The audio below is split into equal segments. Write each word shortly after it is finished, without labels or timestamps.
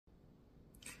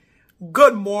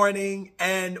Good morning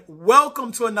and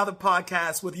welcome to another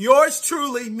podcast with yours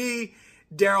truly, me,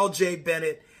 Darrell J.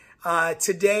 Bennett.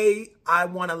 Today, I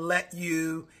want to let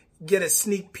you get a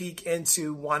sneak peek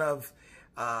into one of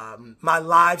my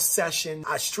live session.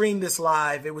 I streamed this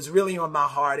live. It was really on my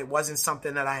heart. It wasn't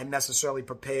something that I had necessarily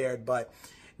prepared, but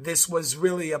this was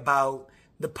really about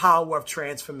the power of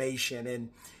transformation. And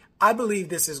I believe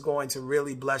this is going to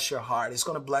really bless your heart. It's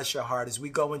going to bless your heart as we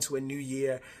go into a new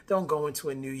year. Don't go into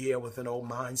a new year with an old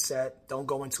mindset. Don't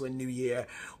go into a new year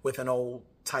with an old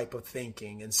type of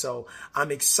thinking. And so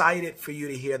I'm excited for you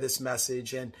to hear this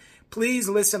message. And please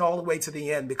listen all the way to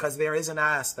the end, because there is an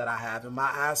ask that I have. And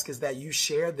my ask is that you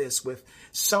share this with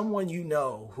someone you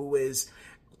know who is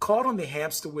caught on the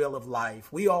hamster wheel of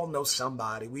life. We all know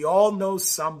somebody. We all know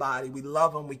somebody. We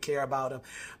love them. We care about them.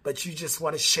 But you just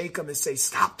want to shake them and say,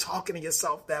 stop talking to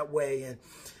yourself that way and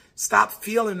stop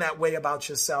feeling that way about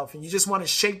yourself. And you just want to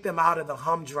shake them out of the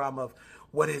humdrum of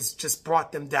what has just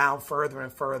brought them down further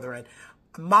and further. And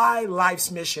my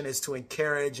life's mission is to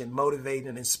encourage and motivate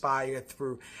and inspire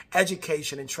through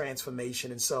education and transformation.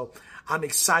 And so I'm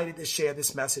excited to share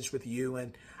this message with you.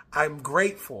 And I'm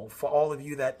grateful for all of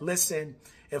you that listen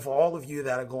and for all of you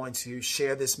that are going to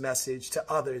share this message to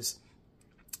others,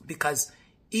 because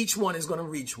each one is going to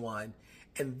reach one.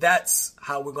 And that's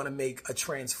how we're going to make a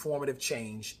transformative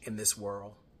change in this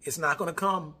world. It's not going to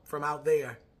come from out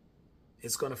there.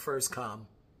 It's going to first come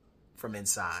from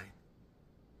inside.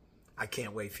 I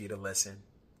can't wait for you to listen.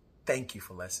 Thank you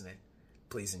for listening.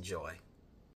 Please enjoy.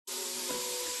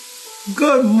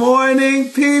 Good morning,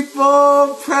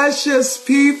 people, precious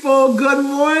people. Good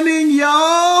morning,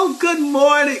 y'all. Good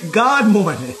morning. God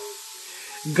morning.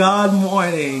 God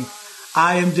morning.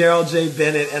 I am Darrell J.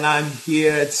 Bennett, and I'm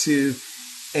here to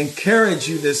encourage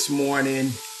you this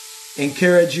morning.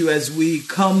 Encourage you as we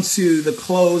come to the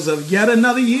close of yet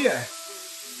another year,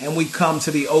 and we come to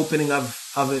the opening of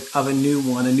a new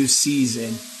one, a new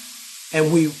season.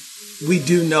 And we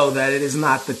do know that it is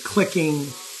not the clicking,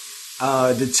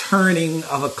 the turning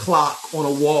of a clock on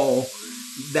a wall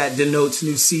that denotes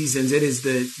new seasons. It is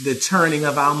the turning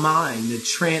of our mind, the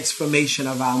transformation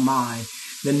of our mind,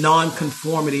 the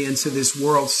non-conformity into this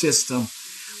world system,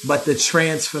 but the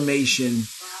transformation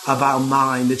of our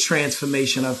mind, the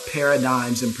transformation of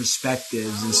paradigms and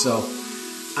perspectives. And so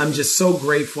I'm just so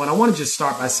grateful. And I want to just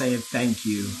start by saying thank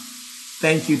you.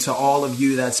 Thank you to all of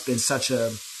you that's been such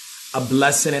a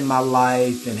blessing in my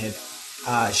life and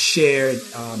have shared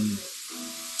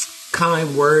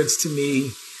kind words to me.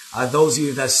 Those of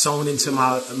you that sown into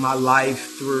my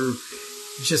life through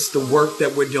just the work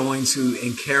that we're doing to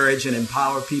encourage and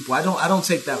empower people. I don't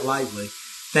take that lightly.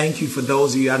 Thank you for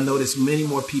those of you. I've noticed many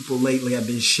more people lately have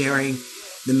been sharing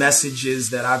the messages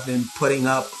that I've been putting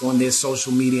up on their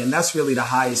social media. And that's really the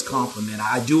highest compliment.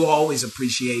 I do always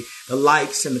appreciate the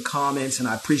likes and the comments, and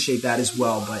I appreciate that as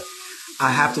well. But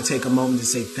I have to take a moment to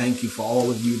say thank you for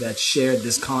all of you that shared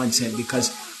this content,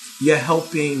 because you're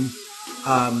helping,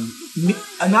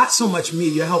 not so much me,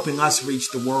 you're helping us reach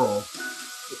the world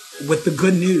with the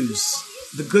good news.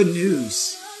 The good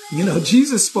news. You know,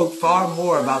 Jesus spoke far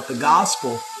more about the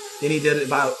gospel than he did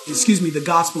the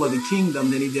gospel of the kingdom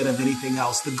than he did of anything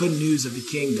else. The good news of the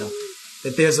kingdom,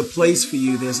 that there's a place for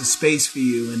you, there's a space for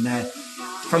you, and that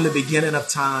from the beginning of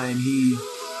time, he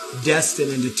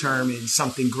destined and determined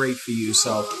something great for you.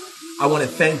 So I want to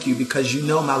thank you, because you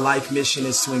know my life mission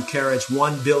is to encourage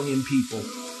 1 billion people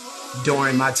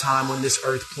during my time on this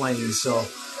earth plane. So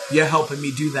you're helping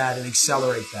me do that and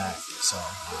accelerate that. So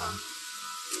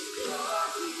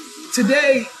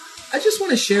today, I just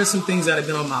want to share some things that have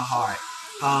been on my heart.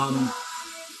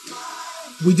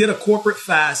 We did a corporate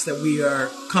fast that we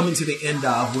are coming to the end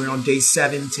of. We're on day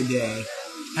 7 today.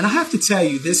 And I have to tell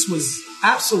you, this was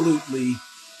absolutely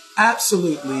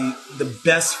the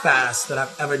best fast that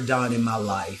I've ever done in my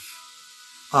life.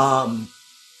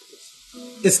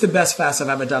 It's the best fast I've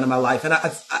ever done in my life. And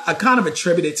I kind of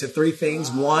attribute it to 3 things.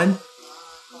 One,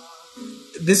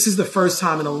 this is the first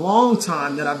time in a long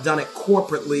time that I've done it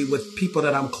corporately with people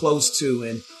that I'm close to.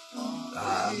 And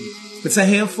it's a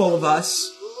handful of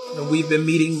us. And we've been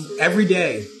meeting every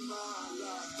day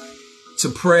to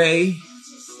pray.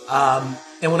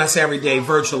 And when I say every day,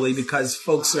 virtually, because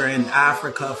folks are in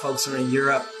Africa, folks are in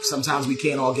Europe. Sometimes we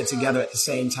can't all get together at the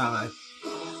same time.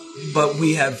 But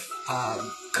we have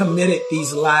committed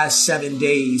these last 7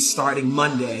 days, starting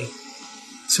Monday,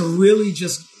 to really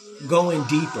just going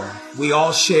deeper. We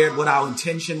all shared what our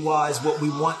intention was, what we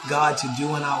want God to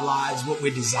do in our lives, what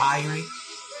we're desiring.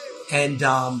 And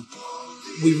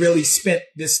we really spent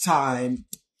this time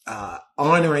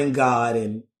honoring God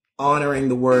and honoring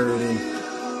the word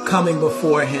and coming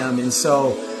before him. And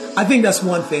so I think that's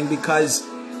one thing because,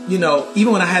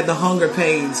 even when I had the hunger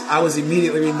pains, I was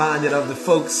immediately reminded of the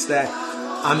folks that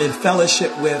I'm in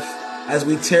fellowship with as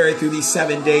we tarry through these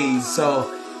 7 days. So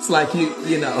it's like,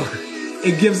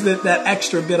 it gives that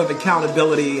extra bit of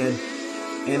accountability and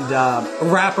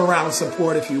wraparound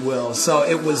support, if you will. So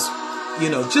it was,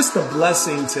 just a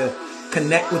blessing to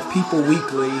connect with people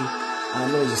weekly.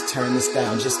 Let me just turn this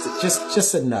down,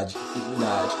 just a nudge.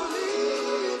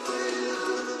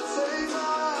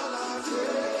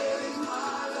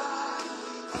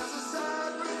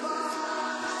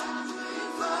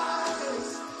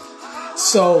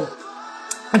 So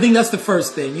I think that's the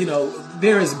first thing.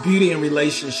 There is beauty in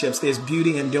relationships. There's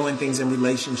beauty in doing things in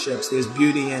relationships. There's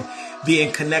beauty in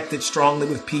being connected strongly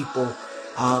with people,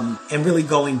 and really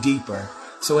going deeper.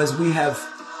 So as we have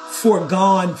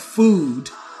foregone food,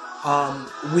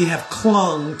 we have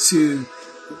clung to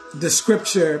the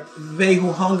scripture, they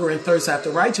who hunger and thirst after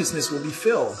righteousness will be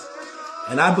filled.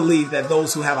 And I believe that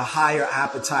those who have a higher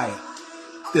appetite,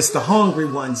 it's the hungry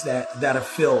ones that are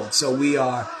filled. So we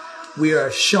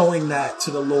are showing that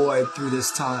to the Lord through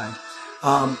this time.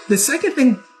 The second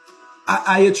thing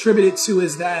I attribute it to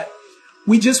is that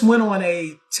we just went on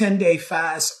a 10-day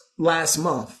fast last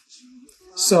month.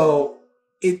 So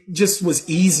it just was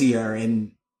easier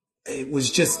and it was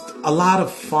just a lot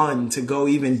of fun to go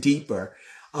even deeper.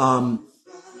 We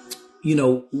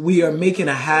are making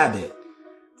a habit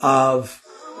of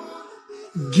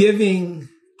giving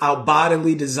our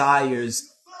bodily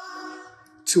desires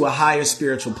to a higher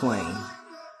spiritual plane.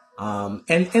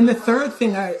 And the third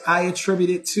thing I attribute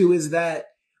it to is that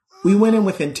we went in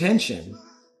with intention,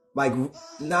 like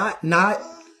not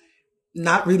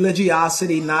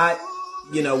religiosity, not,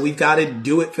 we've got to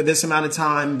do it for this amount of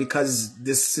time because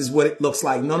this is what it looks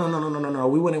like. No.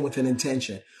 We went in with an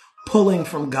intention, pulling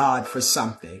from God for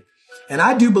something. And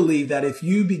I do believe that if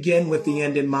you begin with the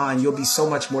end in mind, you'll be so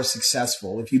much more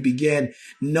successful. If you begin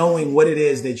knowing what it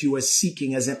is that you are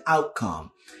seeking as an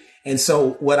outcome. And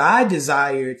so what I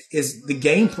desired is the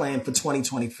game plan for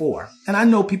 2024. And I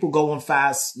know people go on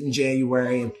fast in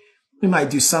January and we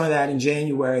might do some of that in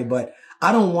January, but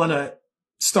I don't want to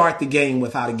start the game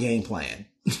without a game plan.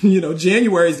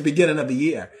 January is the beginning of the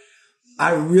year.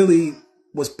 I really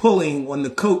was pulling on the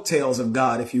coattails of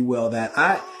God, if you will, that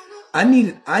I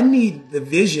need the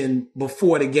vision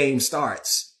before the game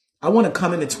starts. I want to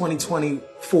come into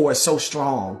 2024 so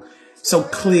strong, so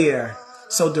clear,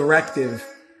 so directive,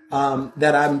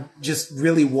 that I'm just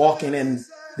really walking in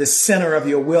the center of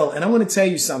your will. And I want to tell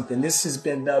you something. This has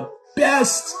been the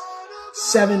best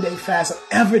 7-day fast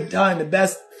I've ever done, the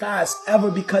best fast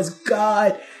ever, because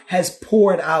God has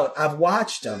poured out. I've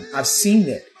watched him. I've seen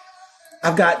it.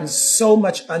 I've gotten so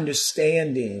much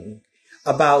understanding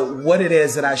about what it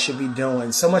is that I should be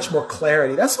doing, so much more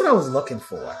clarity. That's what I was looking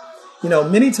for.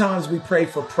 Many times we pray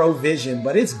for provision,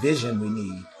 but it's vision we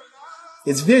need.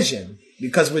 It's vision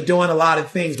because we're doing a lot of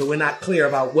things, but we're not clear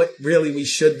about what really we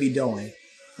should be doing.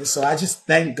 And so I just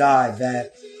thank God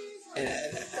that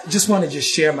I just want to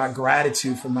just share my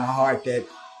gratitude from my heart that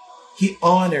he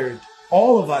honored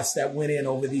all of us that went in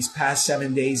over these past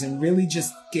 7 days and really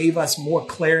just gave us more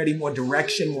clarity, more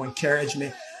direction, more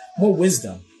encouragement, more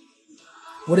wisdom.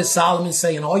 What does Solomon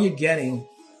say? And all you're getting,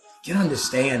 get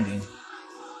understanding.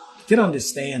 Get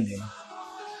understanding.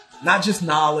 Not just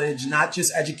knowledge, not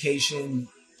just education,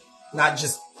 not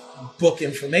just book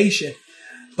information,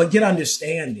 but get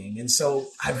understanding. And so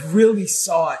I've really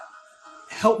sought,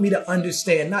 help me to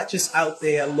understand, not just out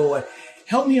there, Lord,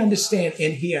 help me understand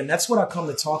in here. And that's what I come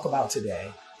to talk about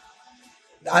today.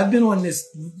 I've been on this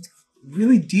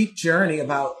really deep journey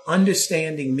about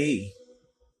understanding me.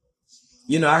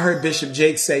 I heard Bishop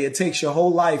Jake say it takes your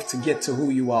whole life to get to who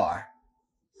you are.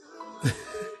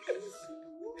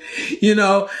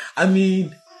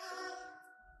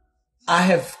 I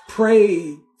have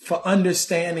prayed for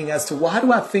understanding as to why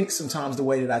do I think sometimes the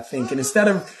way that I think? And instead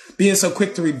of being so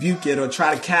quick to rebuke it or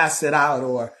try to cast it out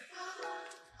or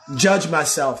judge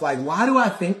myself, like, why do I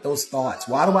think those thoughts?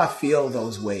 Why do I feel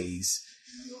those ways?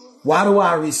 Why do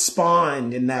I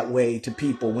respond in that way to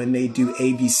people when they do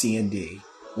A, B, C, and D?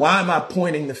 Why am I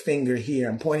pointing the finger here?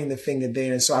 I'm pointing the finger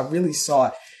there. And so I really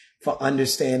sought for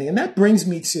understanding. And that brings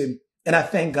me to, and I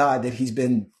thank God that he's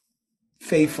been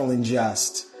faithful and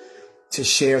just to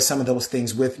share some of those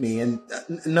things with me. And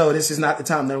no, this is not the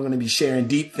time that I'm going to be sharing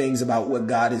deep things about what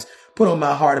God has put on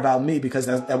my heart about me, because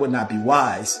that would not be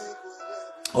wise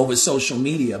over social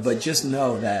media. But just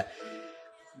know that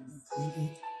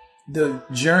the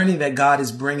journey that God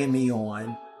is bringing me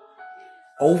on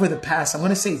over the past, I'm going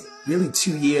to say really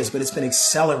 2 years, but it's been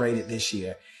accelerated this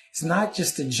year. It's not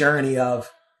just a journey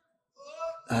of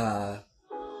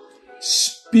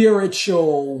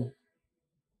spiritual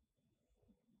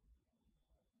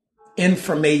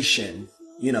information,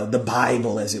 the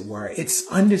Bible, as it were. It's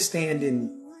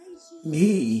understanding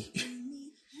me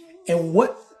and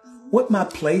what my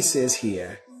place is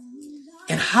here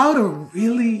and how to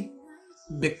really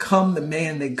become the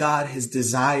man that God has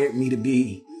desired me to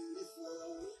be.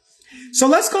 So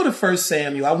let's go to 1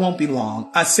 Samuel. I won't be long.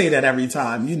 I say that every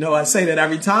time. I say that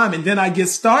every time, and then I get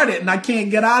started and I can't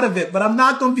get out of it, but I'm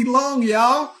not going to be long,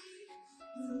 y'all.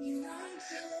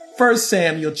 1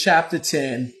 Samuel chapter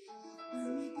 10.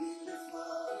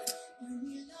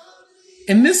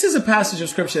 And this is a passage of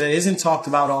scripture that isn't talked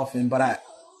about often, but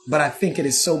I think it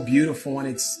is so beautiful, and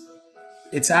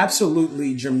it's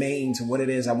absolutely germane to what it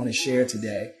is I want to share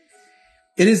today.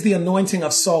 It is the anointing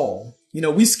of Saul.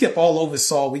 We skip all over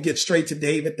Saul. We get straight to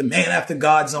David, the man after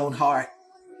God's own heart.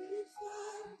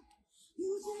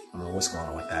 I don't know what's going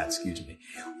on with that. Excuse me.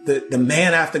 The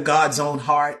man after God's own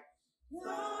heart.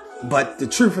 But the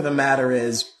truth of the matter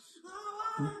is,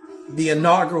 the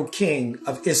inaugural king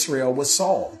of Israel was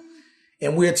Saul.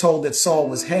 And we're told that Saul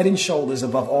was head and shoulders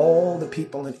above all the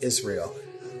people in Israel.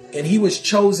 And he was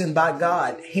chosen by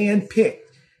God, handpicked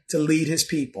to lead his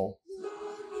people.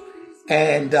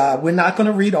 And we're not going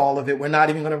to read all of it. We're not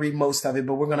even going to read most of it,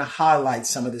 but we're going to highlight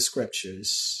some of the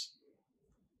scriptures.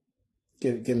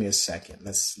 Give me a second.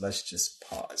 Let's just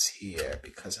pause here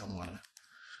because I want to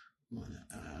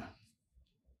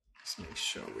let's make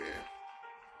sure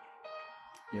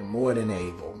you're more than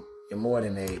able. You're more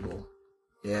than able.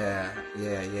 Yeah.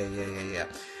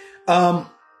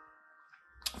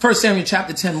 1 Samuel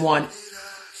chapter 10:1.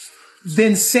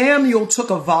 Then Samuel took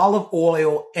a vial of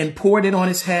oil and poured it on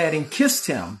his head and kissed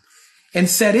him and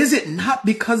said, "Is it not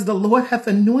because the Lord hath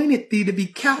anointed thee to be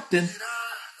captain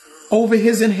over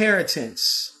his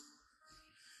inheritance?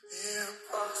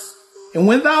 And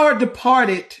when thou art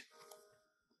departed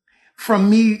from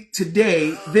me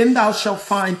today, then thou shalt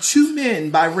find 2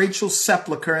 men by Rachel's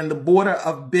sepulchre in the border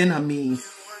of Benjamin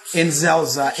in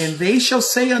Zelzah, and they shall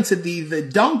say unto thee, the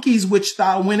donkeys which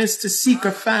thou wentest to seek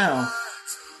are found.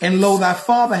 And lo, thy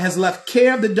father has left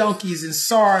care of the donkeys and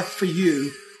sorroweth for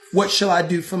you. What shall I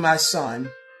do for my son?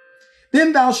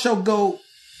 Then thou shalt go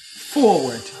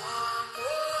forward."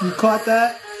 You caught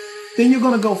that? Then you're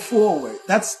going to go forward.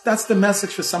 That's the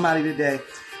message for somebody today.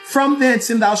 "From thence,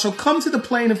 and thou shalt come to the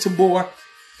plain of Tabor,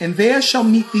 and there shall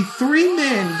meet thee 3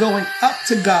 men going up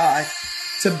to God,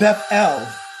 to Bethel,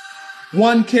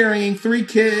 one carrying 3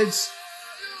 kids,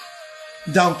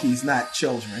 donkeys, not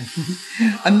children,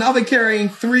 another carrying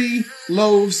 3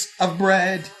 loaves of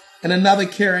bread, and another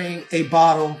carrying a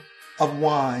bottle of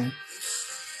wine."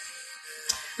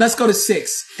 Let's go to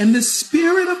 6. "And the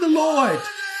Spirit of the Lord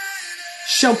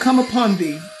shall come upon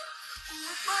thee.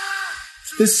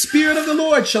 The Spirit of the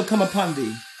Lord shall come upon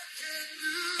thee,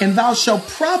 and thou shalt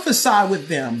prophesy with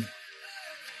them,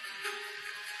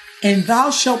 and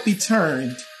thou shalt be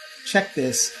turned," check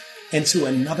this, "into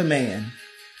another man."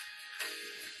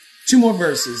 2 more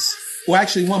verses, or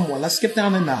actually 1 more. Let's skip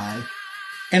down to 9.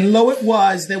 "And lo, it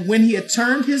was that when he had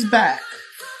turned his back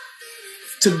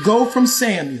to go from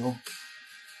Samuel,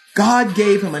 God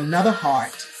gave him another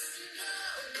heart,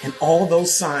 and all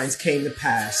those signs came to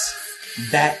pass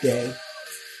that day."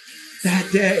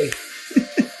 That day.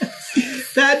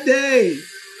 That day.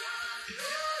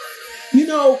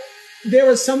 There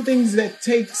are some things that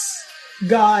takes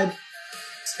God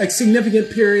a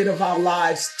significant period of our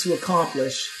lives to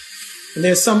accomplish. And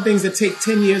there's some things that take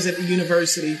 10 years at the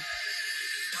university.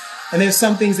 And there's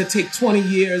some things that take 20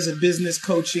 years of business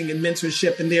coaching and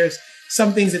mentorship. And there's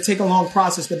some things that take a long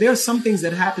process. But there are some things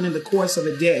that happen in the course of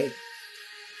a day.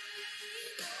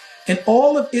 And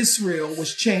all of Israel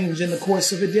was changed in the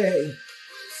course of a day.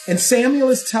 And Samuel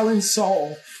is telling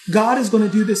Saul, God is going to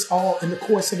do this all in the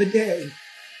course of a day.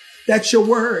 That's your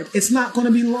word. It's not going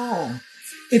to be long.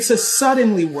 It's a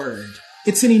suddenly word.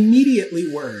 It's an immediately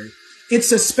word.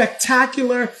 It's a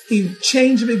spectacular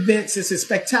change of events. It's a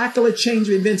spectacular change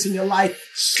of events in your life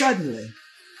suddenly.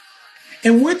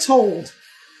 And we're told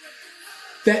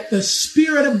that the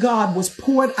Spirit of God was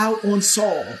poured out on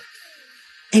Saul.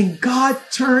 And God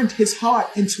turned his heart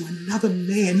into another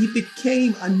man. He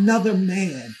became another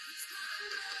man.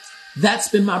 That's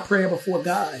been my prayer before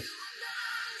God.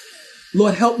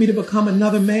 Lord, help me to become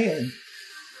another man.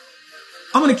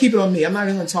 I'm going to keep it on me. I'm not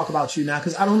even going to talk about you now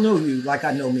because I don't know you like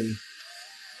I know me.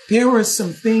 There are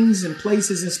some things and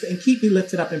places, and keep me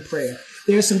lifted up in prayer.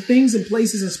 There are some things and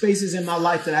places and spaces in my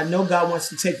life that I know God wants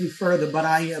to take me further, but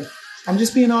I'm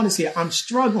just being honest here. I'm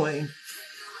struggling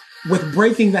with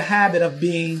breaking the habit of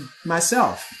being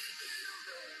myself.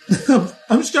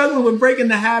 I'm struggling with breaking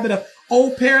the habit of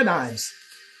old paradigms.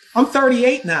 I'm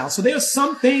 38 now. So there are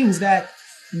some things that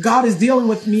God is dealing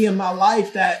with me in my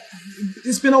life that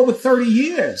it's been over 30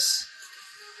 years.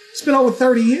 It's been over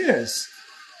 30 years.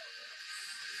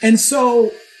 And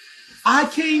so I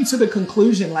came to the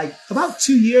conclusion like about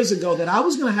 2 years ago that I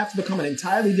was going to have to become an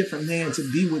entirely different man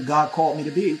to be what God called me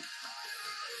to be.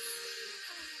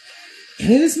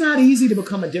 And it is not easy to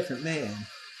become a different man.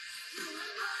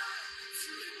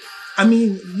 I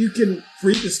mean, you can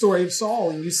read the story of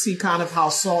Saul and you see kind of how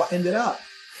Saul ended up.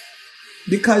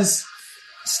 Because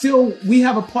still, we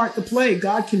have a part to play.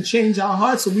 God can change our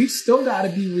hearts, so we've still got to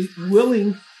be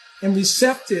willing and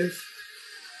receptive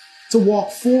to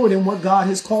walk forward in what God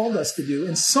has called us to do.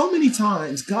 And so many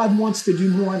times, God wants to do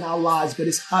more in our lives, but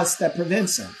it's us that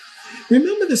prevents him.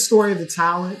 Remember the story of the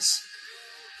talents?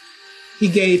 He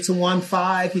gave to one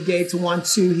 5, he gave to one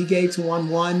 2, he gave to one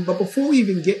 1. But before we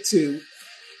even get to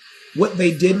what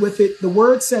they did with it, the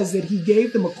word says that he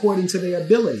gave them according to their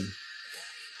ability.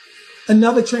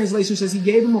 Another translation says he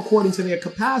gave them according to their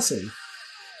capacity.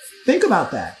 Think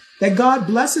about that God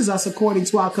blesses us according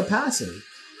to our capacity.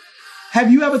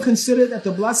 Have you ever considered that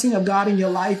the blessing of God in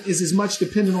your life is as much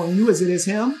dependent on you as it is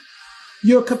him?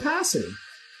 Your capacity.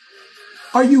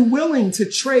 Are you willing to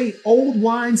trade old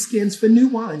wineskins for new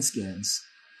wineskins?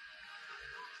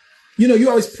 You know, you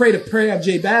always pray the prayer of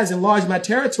Jabez, enlarge my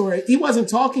territory. He wasn't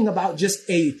talking about just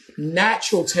a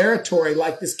natural territory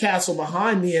like this castle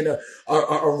behind me and a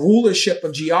rulership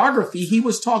of geography. He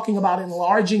was talking about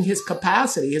enlarging his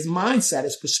capacity, his mindset,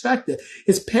 his perspective,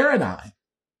 his paradigm.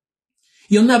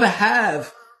 You'll never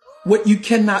have what you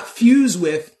cannot fuse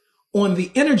with on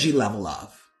the energy level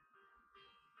of.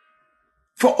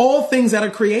 For all things that are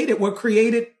created were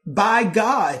created by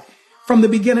God from the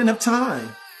beginning of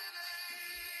time.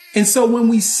 And so when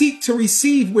we seek to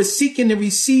receive, we're seeking to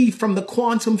receive from the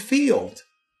quantum field.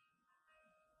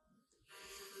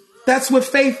 That's what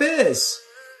faith is.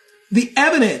 The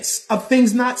evidence of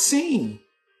things not seen.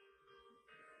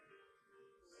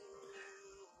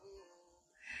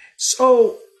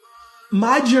 So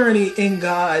my journey in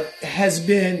God has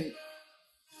been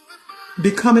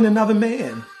becoming another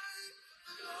man.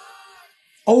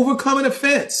 Overcoming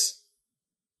offense.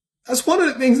 That's one of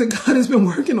the things that God has been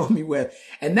working on me with.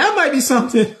 And that might be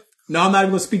something. No, I'm not even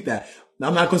going to speak that. No,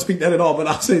 I'm not going to speak that at all. But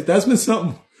I'll say that's been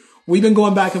something we've been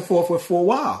going back and forth with for a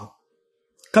while.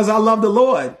 Because I love the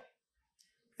Lord.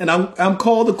 And I'm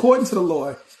called according to the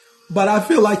Lord. But I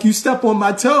feel like you step on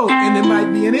my toe and there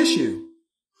might be an issue.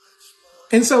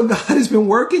 And so God has been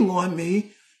working on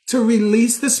me to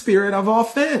release the spirit of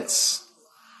offense.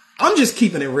 I'm just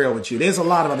keeping it real with you. There's a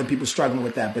lot of other people struggling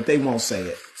with that, but they won't say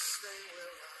it.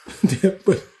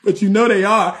 but you know they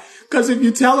are, because if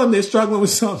you tell them they're struggling with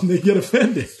something, they get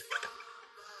offended.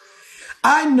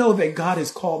 I know that God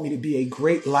has called me to be a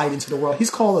great light into the world. He's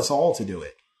called us all to do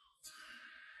it.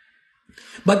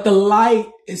 But the light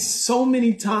is so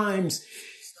many times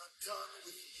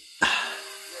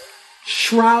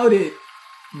shrouded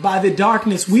by the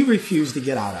darkness we refuse to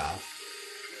get out of.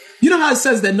 You know how it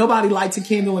says that nobody lights a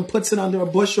candle and puts it under a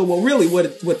bushel? Well, really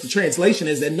what the translation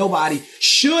is that nobody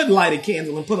should light a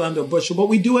candle and put it under a bushel, but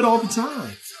we do it all the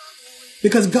time.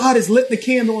 Because God has lit the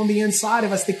candle on the inside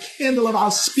of us, the candle of our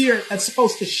spirit that's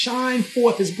supposed to shine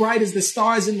forth as bright as the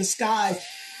stars in the sky.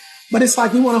 But it's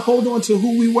like we want to hold on to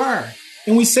who we were.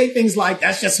 And we say things like,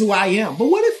 that's just who I am. But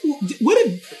what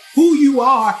if who you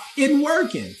are isn't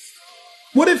working?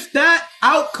 What if that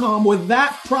outcome or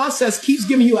that process keeps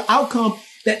giving you an outcome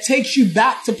that takes you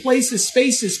back to places,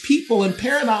 spaces, people, and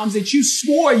paradigms that you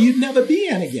swore you'd never be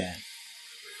in again?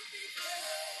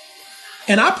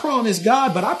 And I promise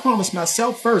God, but I promise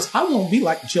myself first, I won't be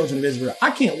like the children of Israel.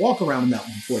 I can't walk around the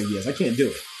mountain for 40 years. I can't do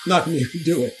it. I'm not going to be able to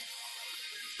do it.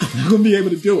 I'm not going to be able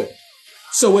to do it.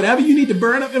 So whatever you need to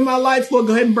burn up in my life, Lord,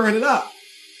 go ahead and burn it up.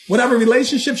 Whatever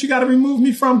relationships you got to remove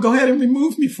me from, go ahead and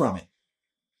remove me from it.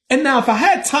 And now if I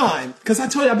had time, because I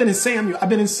told you I've been in Samuel. I've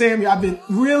been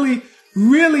really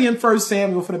in 1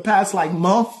 Samuel for the past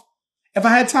month. If I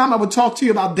had time, I would talk to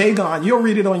you about Dagon. You'll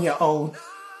read it on your own.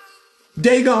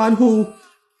 Dagon, who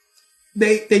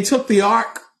they took the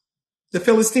ark, the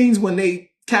Philistines, when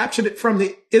they captured it from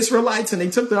the Israelites, and they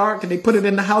took the ark and they put it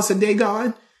in the house of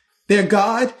Dagon, their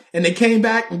god, and they came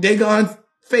back and Dagon's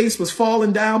face was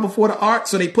falling down before the ark.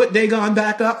 So they put Dagon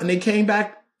back up and they came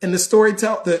back, and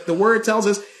the word tells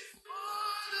us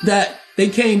that they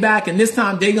came back, and this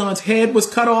time Dagon's head was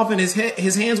cut off and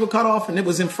his hands were cut off, and it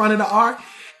was in front of the ark.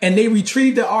 And they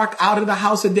retrieved the ark out of the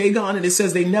house of Dagon. And it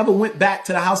says they never went back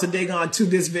to the house of Dagon to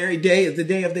this very day, as the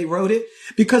day of they wrote it.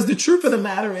 Because the truth of the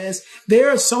matter is,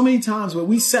 there are so many times where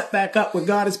we set back up what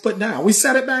God has put down. We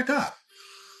set it back up.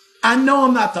 I know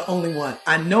I'm not the only one.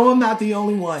 I know I'm not the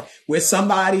only one where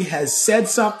somebody has said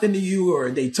something to you,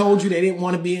 or they told you they didn't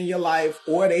want to be in your life,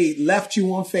 or they left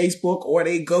you on Facebook, or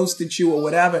they ghosted you or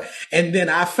whatever. And then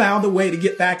I found a way to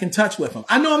get back in touch with them.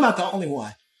 I know I'm not the only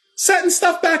one. Setting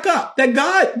stuff back up that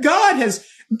God has,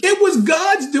 it was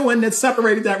God's doing that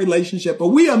separated that relationship, but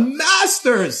we are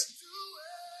masters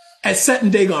at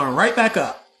setting Dagon right back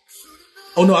up.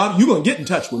 Oh no, you're going to get in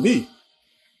touch with me.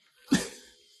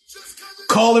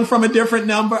 Calling from a different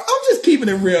number. I'm just keeping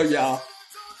it real, y'all.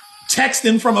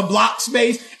 Texting from a block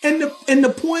space. And the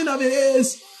point of it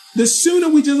is, the sooner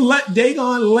we just let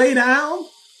Dagon lay down,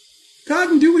 God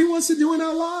can do what he wants to do in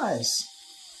our lives.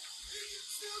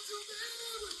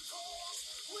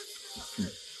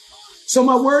 So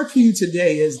my word for you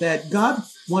today is that God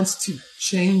wants to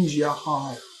change your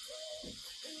heart.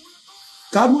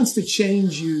 God wants to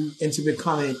change you into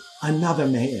becoming another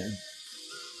man.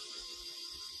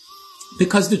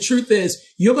 Because the truth is,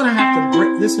 you're going to have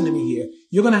to listen to me here.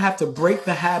 You're going to have to break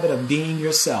the habit of being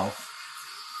yourself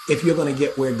if you're going to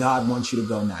get where God wants you to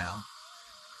go now.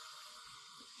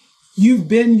 You've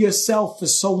been yourself for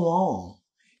so long.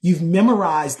 You've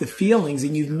memorized the feelings,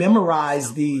 and you've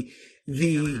memorized the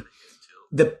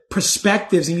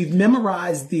perspectives, and you've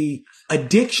memorized the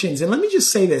addictions. And let me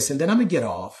just say this, and then I'm going to get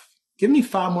off. Give me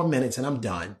 5 more minutes and I'm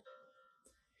done.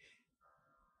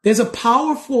 There's a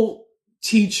powerful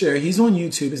teacher. He's on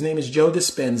YouTube. His name is Joe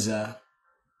Dispenza.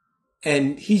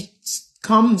 And he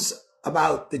comes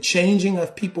about the changing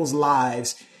of people's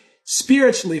lives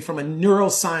spiritually from a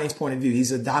neuroscience point of view.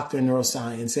 He's a doctor in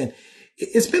neuroscience. And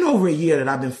it's been over a year that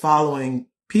I've been following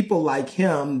people like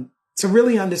him to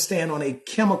really understand on a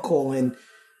chemical and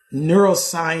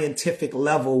neuroscientific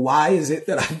level, why is it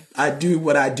that I do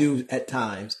what I do at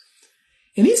times?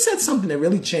 And he said something that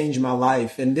really changed my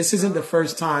life. And this isn't the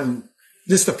first time.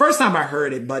 This is the first time I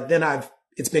heard it, but then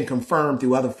it's been confirmed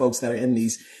through other folks that are in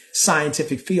these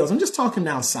scientific fields. I'm just talking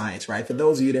now science, right? For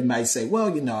those of you that might say, well,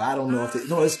 I don't know if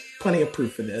there's plenty of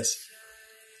proof for this.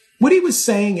 What he was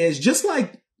saying is, just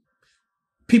like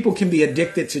people can be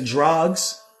addicted to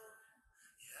drugs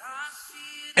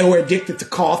or addicted to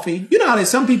coffee. You know how there's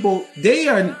some people, they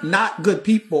are not good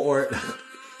people, or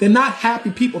they're not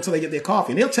happy people till they get their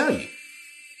coffee. And they'll tell you,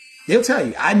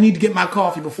 I need to get my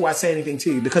coffee before I say anything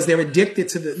to you, because they're addicted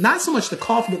to not so much the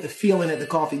coffee, but the feeling that the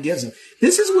coffee gives them.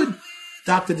 This is what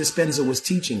Dr. Dispenza was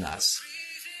teaching us.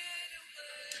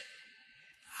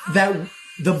 That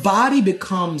the body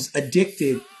becomes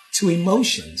addicted to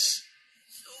emotions.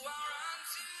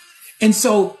 And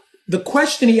so the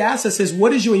question he asked us is,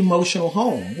 what is your emotional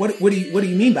home? What do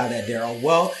you mean by that, Darrell?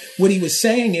 Well, what he was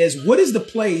saying is, what is the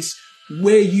place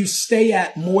where you stay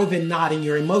at more than not in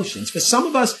your emotions? For some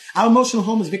of us, our emotional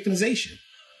home is victimization.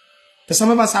 For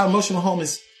some of us, our emotional home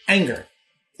is anger.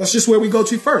 That's just where we go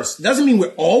to first. It doesn't mean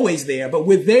we're always there, but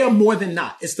we're there more than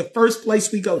not. It's the first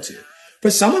place we go to. For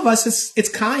some of us, it's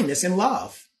kindness and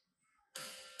love.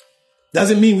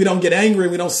 Doesn't mean we don't get angry,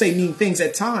 we don't say mean things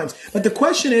at times. But the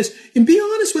question is, and be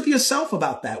honest with yourself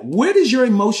about that. Where is your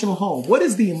emotional home? What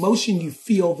is the emotion you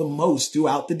feel the most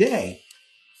throughout the day?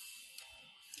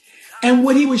 And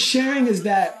what he was sharing is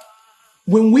that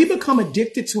when we become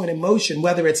addicted to an emotion,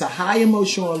 whether it's a high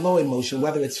emotion or a low emotion,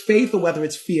 whether it's faith or whether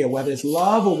it's fear, whether it's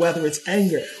love or whether it's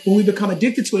anger, when we become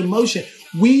addicted to emotion,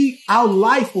 our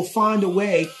life will find a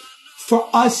way for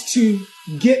us to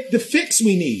get the fix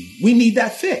we need. We need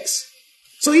that fix.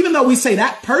 So even though we say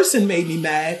that person made me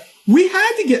mad, we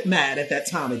had to get mad at that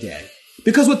time of day,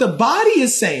 because what the body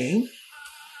is saying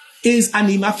is, I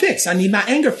need my fix. I need my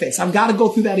anger fix. I've got to go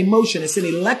through that emotion. It's an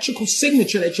electrical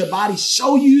signature that your body's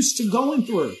so used to going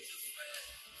through.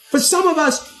 For some of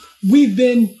us, we've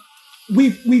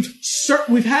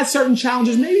had certain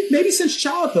challenges, maybe since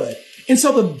childhood. And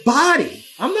so the body,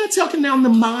 I'm not talking now the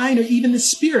mind or even the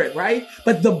spirit, right?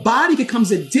 But the body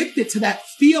becomes addicted to that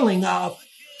feeling of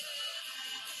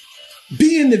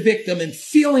being the victim and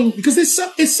feeling, because it's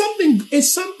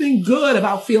something good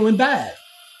about feeling bad.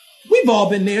 We've all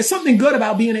been there. Something good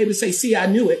about being able to say, see, I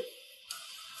knew it.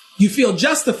 You feel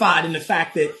justified in the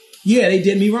fact that, yeah, they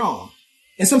did me wrong.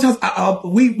 And sometimes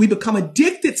we become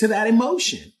addicted to that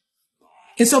emotion.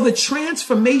 And so the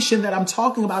transformation that I'm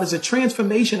talking about is a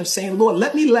transformation of saying, Lord,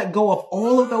 let me let go of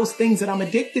all of those things that I'm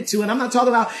addicted to. And I'm not talking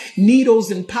about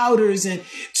needles and powders and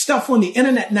stuff on the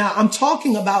internet now. I'm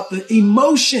talking about the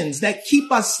emotions that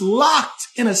keep us locked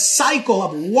in a cycle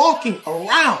of walking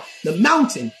around the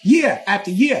mountain year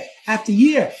after year after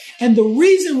year. And the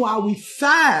reason why we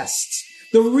fast,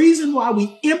 the reason why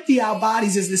we empty our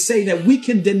bodies is to say that we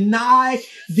can deny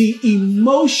the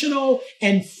emotional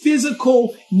and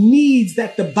physical needs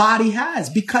that the body has,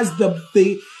 because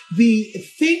the the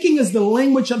thinking is the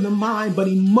language of the mind, but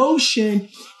feeling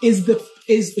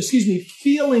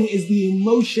is the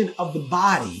emotion of the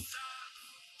body.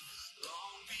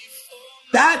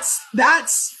 That's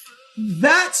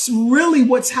really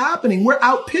what's happening. We're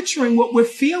out picturing what we're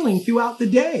feeling throughout the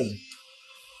day.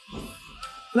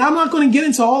 And I'm not going to get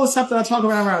into all the stuff that I talk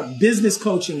about around business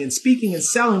coaching and speaking and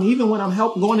selling, even when I'm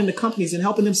going into companies and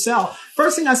helping them sell.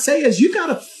 First thing I say is you got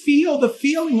to feel the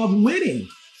feeling of winning.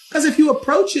 Because if you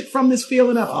approach it from this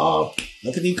feeling of, oh,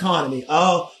 look at the economy.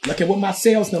 Oh, look at what my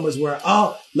sales numbers were.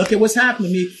 Oh, look at what's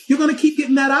happening to me. You're going to keep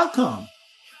getting that outcome.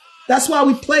 That's why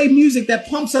we play music that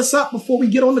pumps us up before we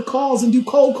get on the calls and do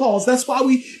cold calls. That's why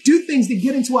we do things to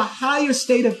get into a higher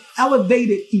state of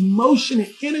elevated emotion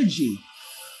and energy.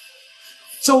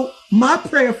 So my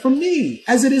prayer for me,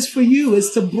 as it is for you,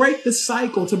 is to break the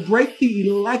cycle, to break the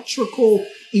electrical,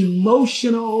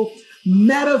 emotional,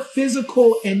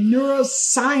 metaphysical, and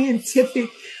neuroscientific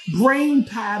brain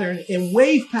pattern and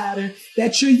wave pattern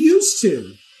that you're used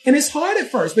to. And it's hard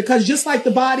at first because just like the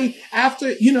body after,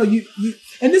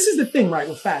 and this is the thing, right,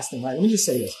 with fasting, right? Let me just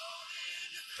say this.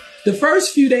 The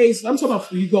first few days, I'm talking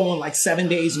about you go on like 7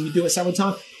 days and you do it several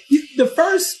times. The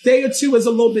first day or two is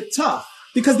a little bit tough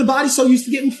because the body's so used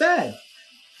to getting fed.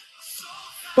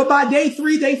 But by day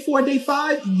 3, day 4, day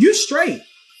 5, you're straight.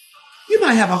 You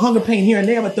might have a hunger pain here and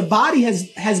there, but the body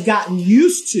has gotten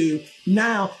used to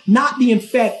now not being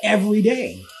fed every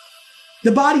day.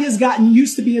 The body has gotten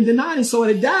used to being denied, and so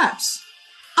it adapts.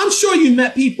 I'm sure you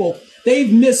met people,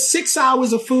 they've missed 6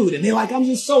 hours of food, and they're like, I'm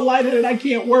just so lightheaded, I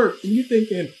can't work. And you're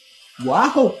thinking,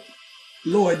 wow,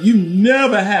 Lord, you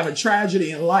never have a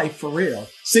tragedy in life for real.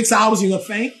 6 hours, you're going to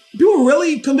faint? People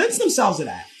really convince themselves of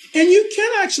that. And you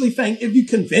can actually faint if you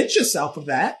convince yourself of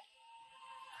that.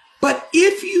 But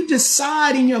if you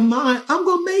decide in your mind, I'm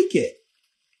going to make it.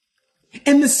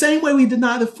 And the same way we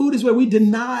deny the food is where we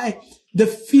deny the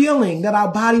feeling that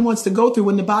our body wants to go through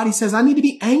when the body says, I need to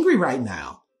be angry right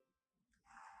now.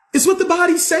 It's what the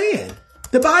body's saying.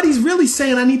 The body's really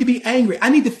saying, I need to be angry. I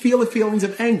need to feel the feelings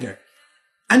of anger.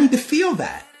 I need to feel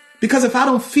that. Because if I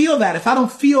don't feel that, if I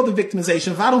don't feel the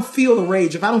victimization, if I don't feel the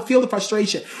rage, if I don't feel the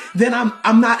frustration, then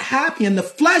I'm not happy. And the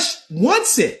flesh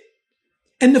wants it.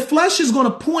 And the flesh is going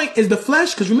to point as the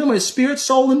flesh, because remember, it's spirit,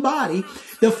 soul, and body.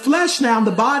 The flesh now, the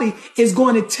body is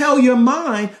going to tell your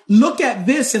mind, look at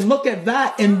this and look at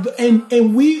that.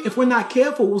 And we, if we're not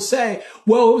careful, will say,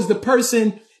 well, it was the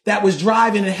person that was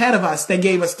driving ahead of us that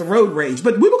gave us the road rage.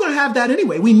 But we were going to have that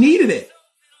anyway. We needed it.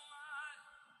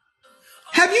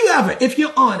 Have you ever, if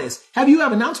you're honest, now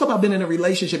I'm talking about being in a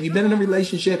relationship, you've been in a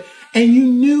relationship and you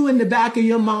knew in the back of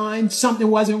your mind something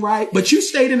wasn't right, but you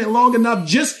stayed in it long enough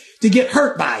just to get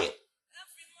hurt by it.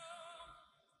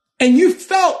 And you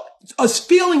felt a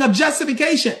feeling of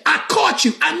justification. I caught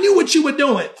you. I knew what you were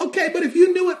doing. Okay, but if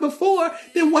you knew it before,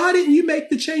 then why didn't you make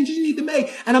the changes you need to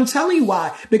make? And I'm telling you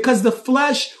why. Because the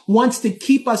flesh wants to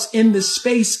keep us in the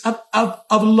space of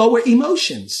lower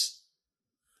emotions.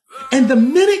 And the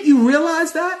minute you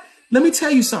realize that, let me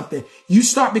tell you something. You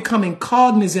start becoming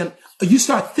cognizant. You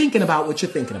start thinking about what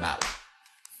you're thinking about.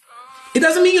 It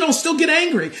doesn't mean you don't still get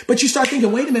angry, but you start thinking,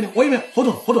 wait a minute, hold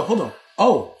on.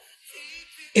 Oh,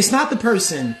 it's not the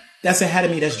person that's ahead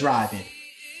of me that's driving.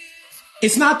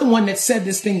 It's not the one that said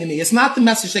this thing to me. It's not the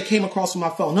message that came across on my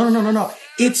phone. No.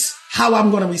 It's how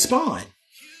I'm going to respond.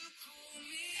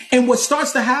 And what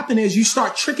starts to happen is you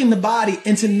start tricking the body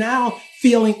into now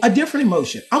feeling a different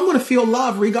emotion. I'm going to feel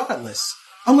love regardless.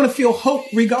 I'm going to feel hope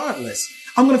regardless.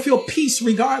 I'm going to feel peace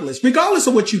regardless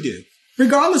of what you do,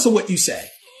 regardless of what you say.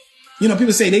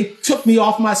 People say they took me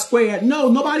off my square. No,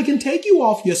 nobody can take you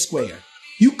off your square.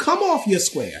 You come off your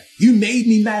square. You made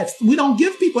me mad. We don't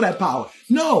give people that power.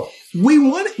 No, we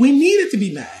need it to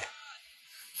be mad.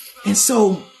 And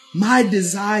so my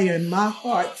desire and my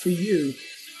heart for you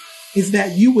is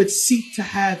that you would seek to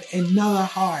have another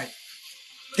heart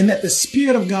and that the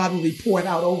Spirit of God will be poured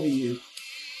out over you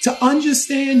to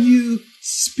understand you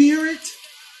spirit,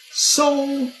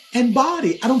 soul, and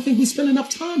body. I don't think we spend enough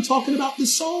time talking about the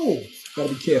soul.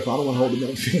 Gotta be careful. I don't want to hold the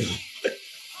middle finger.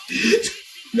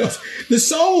 No, the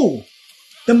soul,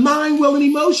 the mind, will, and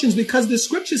emotions, because the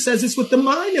scripture says it's with the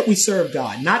mind that we serve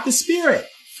God, not the spirit.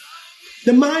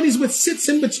 The mind is what sits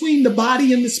in between the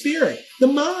body and the spirit. The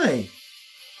mind.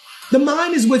 The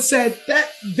mind is what said that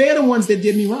they're the ones that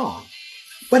did me wrong.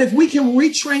 But if we can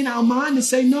retrain our mind to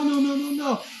say,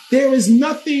 no. There is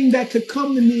nothing that could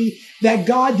come to me that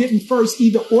God didn't first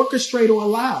either orchestrate or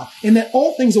allow, and that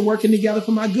all things are working together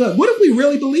for my good. What if we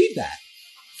really believe that?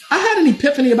 I had an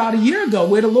epiphany about a year ago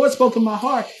where the Lord spoke in my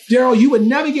heart, Darrell, you would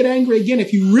never get angry again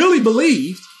if you really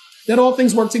believed that all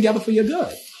things work together for your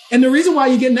good. And the reason why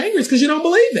you're getting angry is because you don't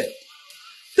believe it.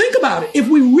 Think about it. If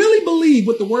we really believe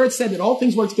what the word said, that all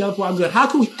things work together for our good, how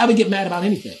could we ever get mad about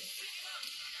anything?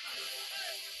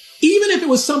 Even if it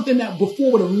was something that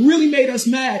before would have really made us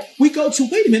mad, we go to,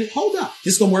 wait a minute, hold up.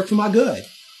 This is going to work for my good.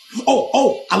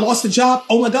 Oh, I lost a job.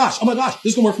 Oh my gosh, this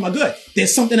is going to work for my good.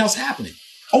 There's something else happening.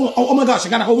 Oh my gosh, I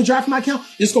got an overdraft for my account.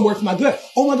 It's going to work for my good.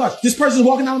 Oh my gosh, this person's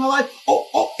walking out of my life.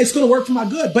 It's going to work for my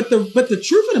good. But the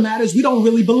truth of the matter is we don't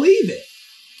really believe it.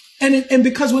 And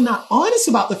because we're not honest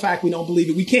about the fact we don't believe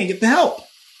it, we can't get the help.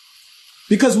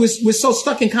 Because we're so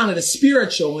stuck in kind of the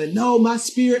spiritual and no, my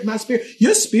spirit.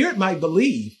 Your spirit might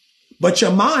believe, but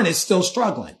your mind is still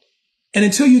struggling. And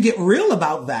until you get real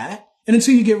about that, and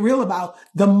until you get real about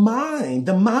the mind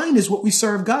is what we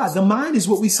serve God. The mind is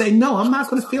what we say, no, I'm not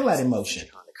going to feel that emotion.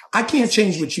 I can't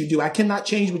change what you do. I cannot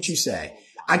change what you say.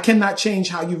 I cannot change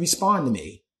how you respond to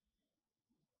me.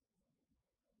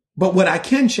 But what I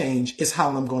can change is how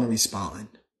I'm going to respond.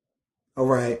 All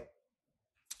right.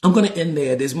 I'm going to end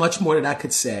there. There's much more that I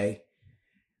could say,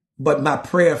 but my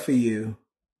prayer for you,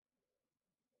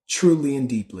 truly and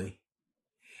deeply,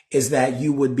 is that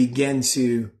you would begin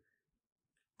to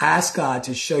ask God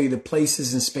to show you the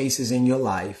places and spaces in your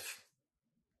life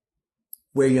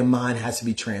where your mind has to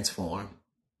be transformed,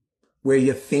 where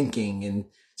you're thinking and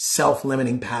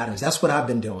self-limiting patterns. That's what I've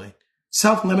been doing.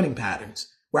 Self-limiting patterns,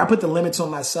 where I put the limits on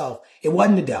myself. It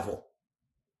wasn't the devil.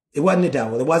 It wasn't the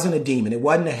devil. It wasn't a demon. It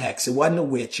wasn't a hex. It wasn't a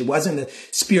witch. It wasn't a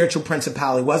spiritual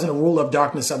principality. It wasn't a ruler of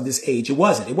darkness of this age. It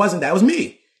wasn't that. It was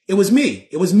me. It was me.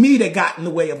 It was me that got in the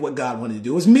way of what God wanted to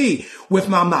do. It was me with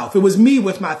my mouth. It was me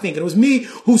with my thinking. It was me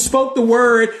who spoke the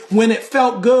word when it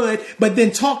felt good, but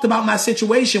then talked about my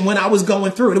situation when I was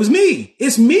going through it. It was me.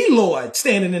 It's me, Lord,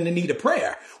 standing in the need of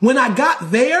prayer. When I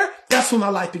got there, that's when my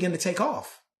life began to take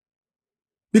off.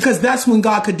 Because that's when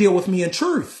God could deal with me in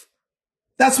truth.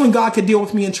 That's when God could deal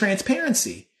with me in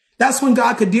transparency. That's when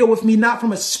God could deal with me not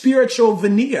from a spiritual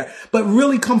veneer, but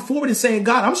really come forward and say,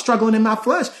 God, I'm struggling in my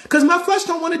flesh because my flesh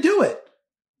don't want to do it.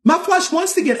 My flesh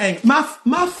wants to get angry.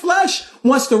 My flesh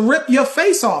wants to rip your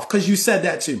face off because you said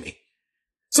that to me.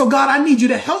 So God, I need you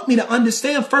to help me to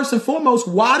understand first and foremost,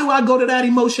 why do I go to that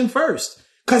emotion first?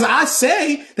 Because I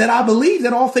say that I believe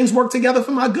that all things work together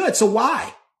for my good. So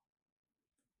why?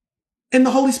 And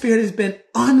the Holy Spirit has been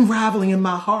unraveling in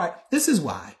my heart. This is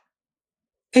why.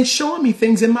 And showing me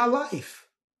things in my life,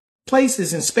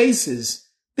 places and spaces,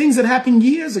 things that happened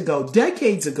years ago,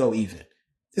 decades ago even,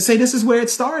 to say this is where it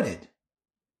started.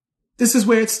 This is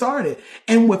where it started.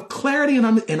 And with clarity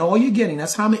and all you're getting,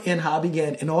 that's how I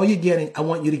began. And all you're getting, I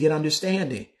want you to get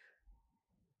understanding.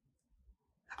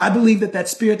 I believe that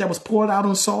spirit that was poured out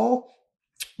on Saul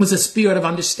was a spirit of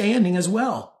understanding as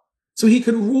well. So he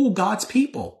could rule God's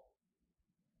people.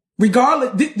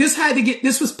 Regardless,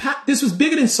 this was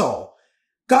bigger than Saul.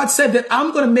 God said that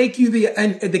I'm going to make you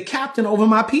the captain over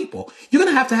my people. You're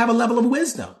going to have a level of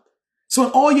wisdom. So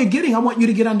in all you're getting, I want you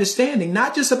to get understanding,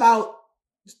 not just about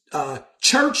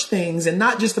church things and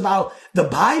not just about the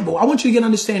Bible. I want you to get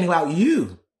understanding about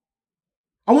you.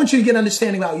 I want you to get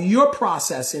understanding about your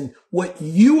process and what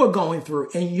you are going through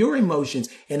and your emotions.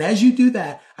 And as you do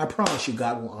that, I promise you,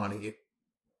 God will honor you.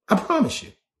 I promise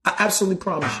you. I absolutely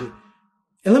promise you.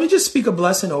 And let me just speak a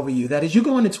blessing over you that as you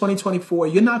go into 2024,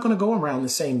 you're not going to go around the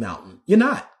same mountain. You're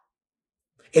not.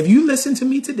 If you listen to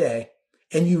me today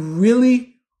and you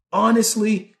really,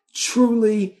 honestly,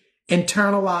 truly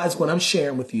internalize what I'm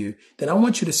sharing with you, then I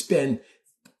want you to spend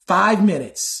 5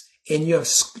 minutes in your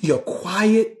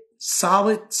quiet,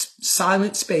 solid,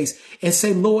 silent space and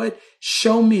say, Lord,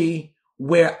 show me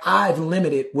where I've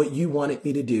limited what you wanted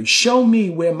me to do. Show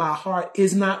me where my heart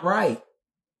is not right.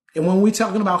 And when we're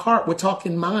talking about heart, we're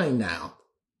talking mind now.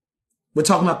 We're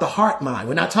talking about the heart mind.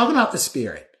 We're not talking about the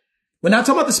spirit. We're not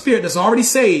talking about the spirit that's already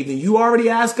saved and you already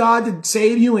asked God to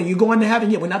save you and you're going to heaven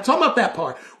yet. We're not talking about that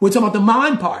part. We're talking about the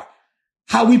mind part,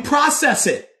 how we process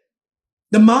it,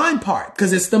 the mind part,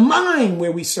 because it's the mind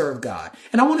where we serve God.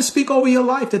 And I want to speak over your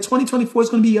life that 2024 is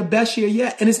going to be your best year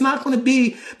yet. And it's not going to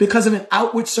be because of an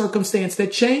outward circumstance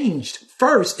that changed.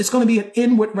 First, it's going to be an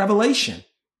inward revelation.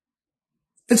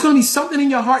 It's going to be something in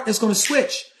your heart that's going to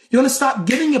switch. You're going to stop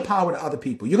giving your power to other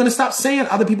people. You're going to stop saying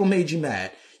other people made you mad.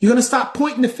 You're going to stop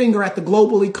pointing the finger at the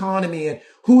global economy and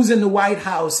who's in the White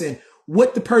House and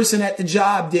what the person at the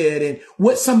job did and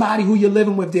what somebody who you're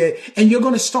living with did. And you're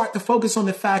going to start to focus on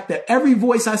the fact that every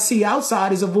voice I see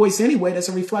outside is a voice anyway that's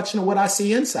a reflection of what I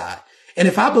see inside. And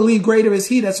if I believe greater is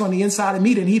he that's on the inside of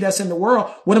me than he that's in the world,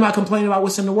 what am I complaining about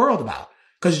what's in the world about?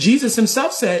 Because Jesus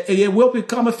himself said it will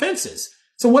become offenses.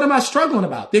 So what am I struggling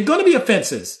about? They're going to be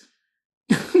offenses.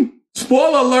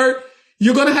 Spoiler alert,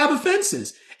 you're going to have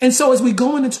offenses. And so as we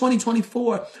go into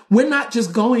 2024, we're not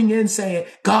just going in saying,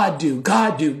 God do,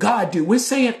 God do, God do. We're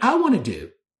saying, I want to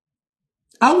do.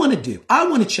 I want to do. I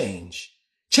want to change.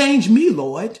 Change me,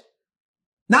 Lord.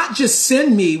 Not just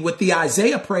send me with the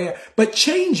Isaiah prayer, but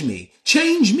change me.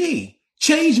 Change me.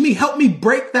 Change me. Help me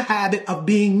break the habit of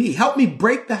being me. Help me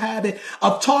break the habit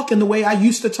of talking the way I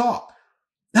used to talk.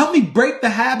 Help me break the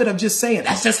habit of just saying,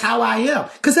 that's just how I am.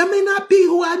 Because that may not be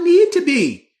who I need to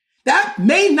be. That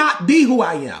may not be who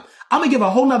I am. I'm going to give a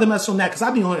whole nother message on that because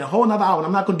I've been on a whole nother hour and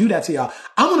I'm not going to do that to y'all.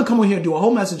 I'm going to come on here and do a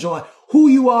whole message on who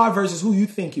you are versus who you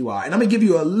think you are. And I'm going to give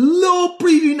you a little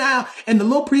preview now. And the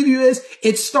little preview is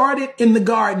it started in the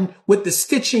garden with the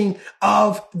stitching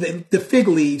of the fig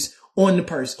leaves on the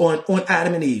person, on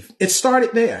Adam and Eve. It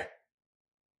started there.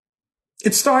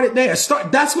 It started there.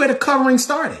 That's where the covering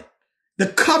started. The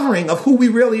covering of who we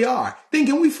really are.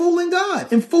 Thinking we fooling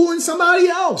God and fooling somebody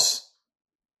else.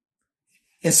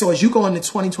 And so as you go into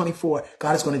 2024,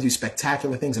 God is going to do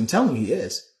spectacular things. I'm telling you, he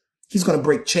is. He's going to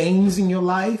break chains in your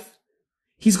life.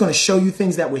 He's going to show you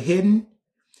things that were hidden.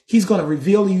 He's going to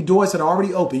reveal to you doors that are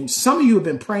already open. Some of you have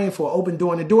been praying for an open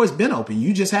door and the door's been open.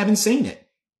 You just haven't seen it.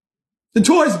 The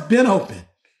door's been open.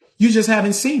 You just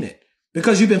haven't seen it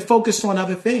because you've been focused on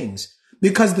other things.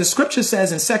 Because the scripture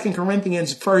says in 2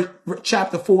 Corinthians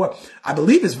chapter 4, I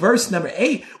believe it's verse number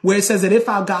 8, where it says that if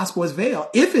our gospel is veiled,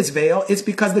 if it's veiled, it's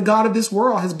because the God of this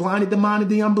world has blinded the mind of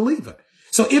the unbeliever.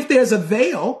 So if there's a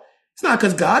veil, it's not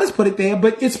because God has put it there,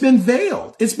 but it's been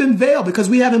veiled. It's been veiled because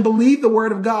we haven't believed the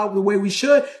word of God the way we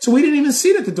should. So we didn't even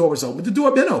see that the door was open. The door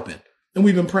had been open and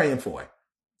we've been praying for it.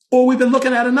 Or we've been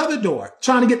looking at another door,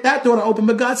 trying to get that door to open.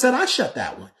 But God said, I shut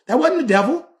that one. That wasn't the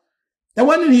devil. That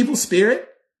wasn't an evil spirit.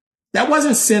 That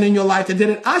wasn't sin in your life that did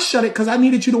it. I shut it because I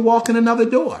needed you to walk in another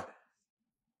door.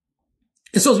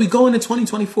 And so as we go into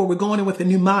 2024, we're going in with a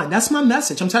new mind. That's my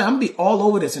message. I'm telling you, I'm going to be all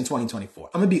over this in 2024.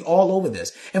 I'm going to be all over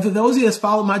this. And for those of you that's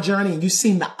followed my journey and you've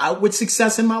seen the outward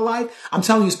success in my life, I'm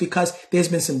telling you it's because there's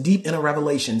been some deep inner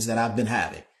revelations that I've been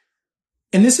having.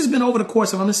 And this has been over the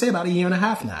course of, I'm going to say about 1.5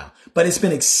 years now, but it's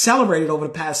been accelerated over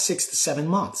the past 6 to 7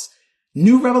 months.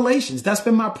 New revelations. That's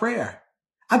been my prayer.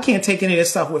 I can't take any of this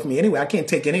stuff with me anyway. I can't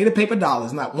take any of the paper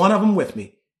dollars, not one of them with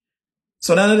me.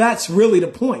 So none of that's really the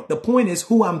point. The point is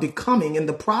who I'm becoming in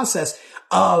the process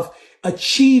of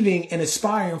achieving and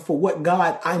aspiring for what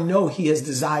God I know he has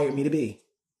desired me to be.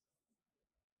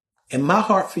 And my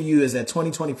heart for you is that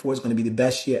 2024 is going to be the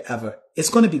best year ever. It's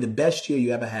going to be the best year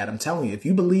you ever had. I'm telling you, if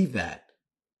you believe that,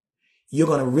 you're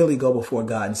going to really go before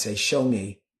God and say, show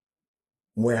me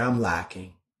where I'm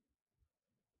lacking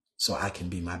so I can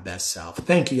be my best self.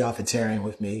 Thank you, y'all, for tarrying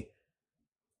with me.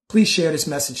 Please share this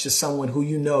message to someone who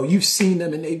you know. You've seen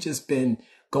them and they've just been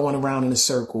going around in a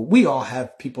circle. We all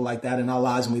have people like that in our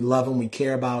lives and we love them. We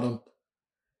care about them.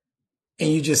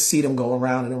 And you just see them go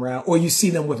around and around. Or you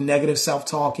see them with negative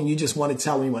self-talk and you just want to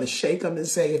tell them, you want to shake them and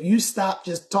say, if you stop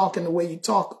just talking the way you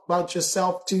talk about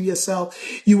yourself to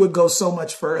yourself, you would go so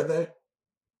much further.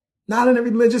 Not in a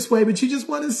religious way, but you just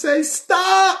want to say,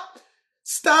 stop,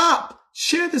 stop.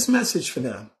 Share this message for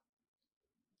them.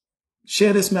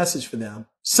 Share this message for them.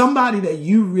 Somebody that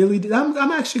you really did. I'm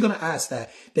actually going to ask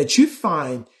that you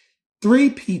find 3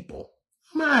 people.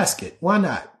 I'm going to ask it. Why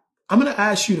not? I'm going to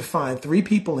ask you to find 3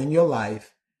 people in your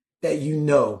life that you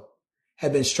know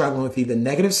have been struggling with either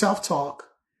negative self-talk,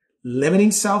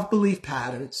 limiting self-belief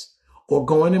patterns, or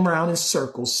going around in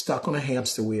circles stuck on a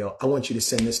hamster wheel. I want you to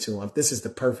send this to them. This is the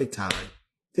perfect time.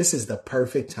 This is the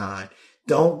perfect time.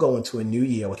 Don't go into a new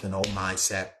year with an old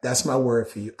mindset. That's my word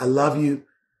for you. I love you.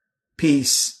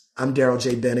 Peace. I'm Darrell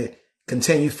J. Bennett.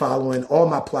 Continue following all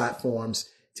my platforms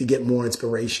to get more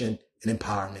inspiration and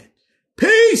empowerment.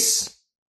 Peace.